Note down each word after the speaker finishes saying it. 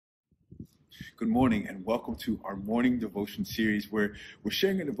Good morning and welcome to our morning devotion series where we're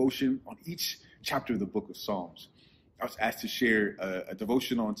sharing a devotion on each chapter of the book of Psalms. I was asked to share a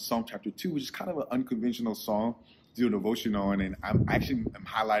devotion on Psalm chapter 2, which is kind of an unconventional psalm to do a devotion on, and I'm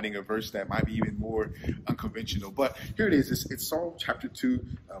highlighting a verse that might be even more unconventional. But here it is. It's Psalm chapter 2,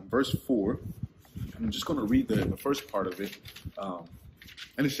 verse 4. I'm just going to read the first part of it,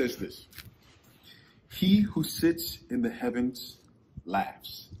 and it says this: He who sits in the heavens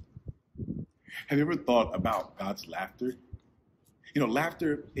laughs. Have you ever thought about God's laughter? You know,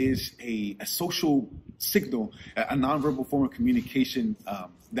 laughter is a social signal, a nonverbal form of communication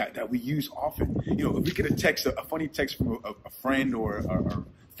that we use often. You know, if we get a text, a funny text from a friend or a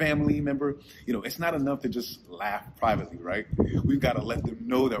family member, you know, it's not enough to just laugh privately, right? We've got to let them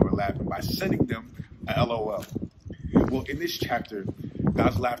know that we're laughing by sending them a LOL. Well, in this chapter,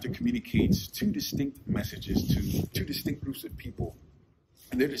 God's laughter communicates two distinct messages to two distinct groups of people.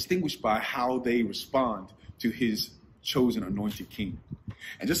 And they're distinguished by how they respond to his chosen anointed king.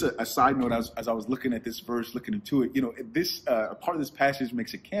 And just a side note, as I was looking at this verse, looking into it, you know, this a part of this passage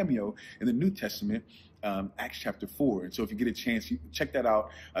makes a cameo in the New Testament, Acts chapter 4. And so if you get a chance, you check that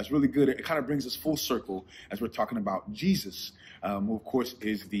out. It's really good. It kind of brings us full circle as we're talking about Jesus, who of course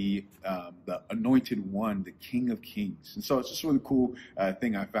is the anointed one, the King of Kings. And so it's just a really cool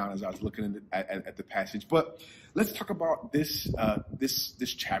thing I found as I was looking at the passage. But let's talk about this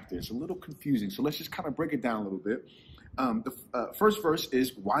chapter. It's a little confusing, so let's just kind of break it down a little bit. The first verse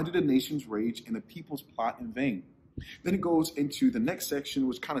is, why do the nations rage and the peoples plot in vain? Then it goes into the next section,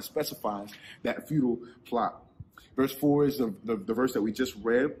 which kind of specifies that futile plot. Verse 4 is the verse that we just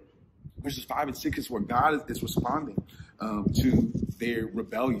read. Verses 5 and 6 is where God is responding to their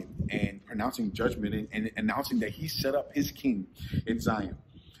rebellion and pronouncing judgment and announcing that he set up his king in Zion.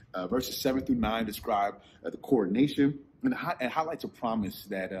 Verses 7 through 9 describe the coronation and highlights a promise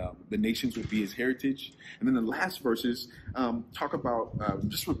that the nations would be his heritage. And then the last verses talk about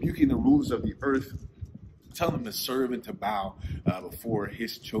just rebuking the rulers of the earth, telling them to serve and to bow before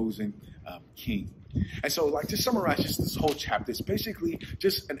his chosen king. And so, like, to summarize just this whole chapter, it's basically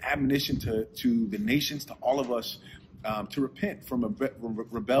just an admonition to the nations, to all of us, to repent from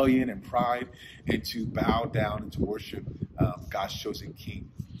rebellion and pride, and to bow down and to worship God's chosen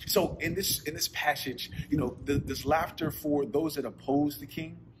king. So in this passage, you know, this laughter for those that oppose the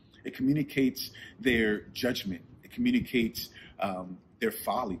king, it communicates their judgment. It communicates their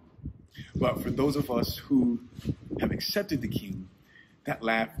folly. But for those of us who have accepted the king, that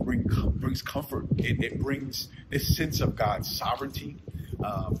laugh brings comfort. It brings this sense of God's sovereignty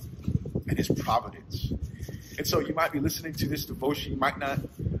and his providence. And so you might be listening to this devotion. You might not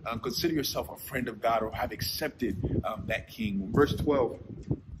consider yourself a friend of God or have accepted that king. Verse 12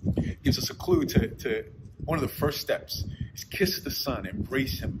 gives us a clue to one of the first steps is kiss the Son,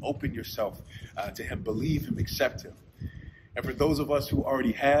 embrace him, open yourself to him, believe him, accept him. And for those of us who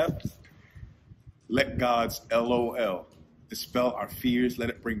already have, let God's LOL dispel our fears. Let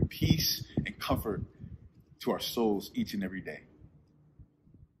it bring peace and comfort to our souls each and every day.